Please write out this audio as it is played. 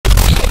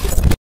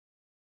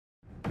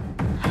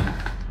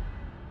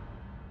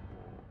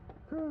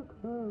Is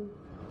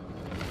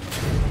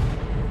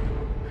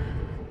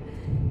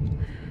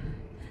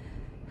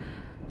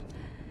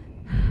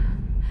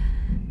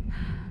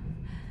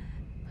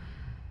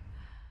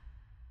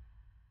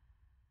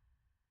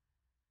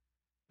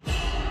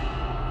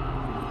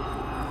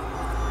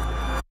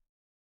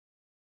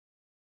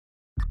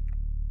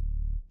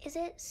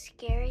it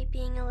scary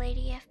being a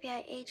lady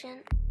FBI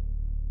agent?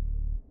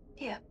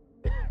 Yeah.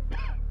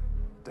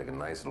 Take a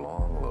nice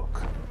long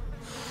look.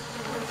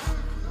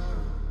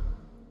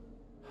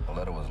 A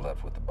letter was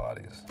left with the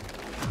bodies.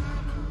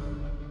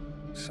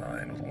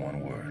 Signed with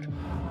one word.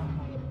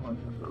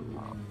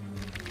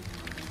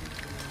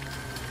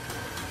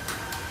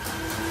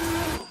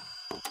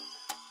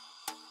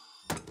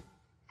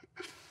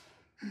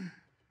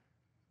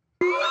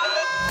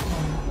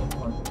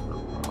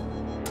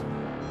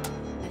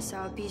 I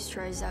saw a beast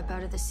rise up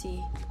out of the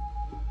sea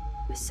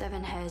with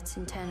 7 heads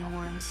and 10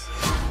 horns.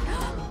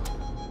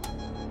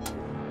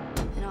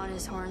 And on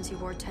his horns he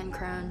wore 10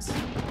 crowns.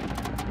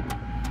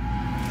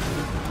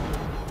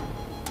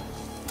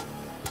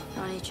 And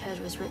on each head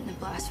was written a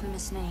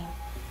blasphemous name.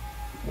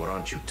 What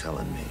aren't you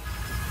telling me?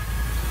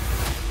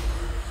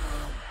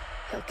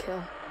 He'll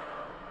kill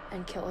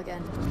and kill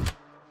again.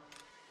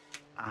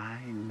 I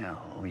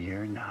know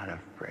you're not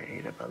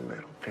afraid of a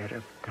little bit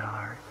of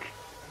dark.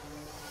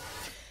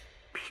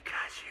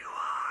 Because you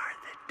are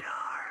the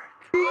dark.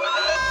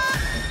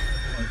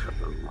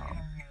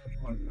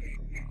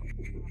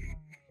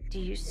 Do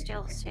you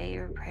still say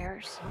your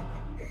prayers?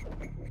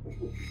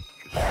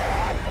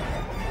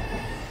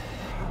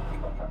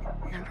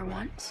 Never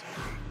once.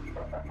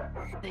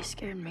 They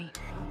scared me.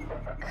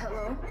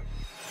 Hello?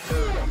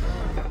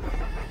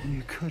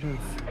 You could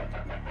have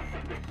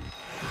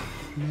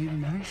made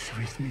nice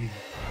with me.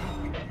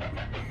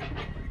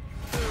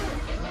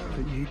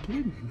 But you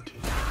didn't.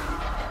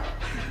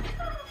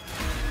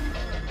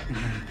 And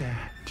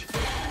that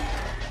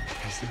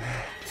has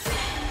led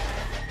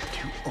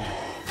to all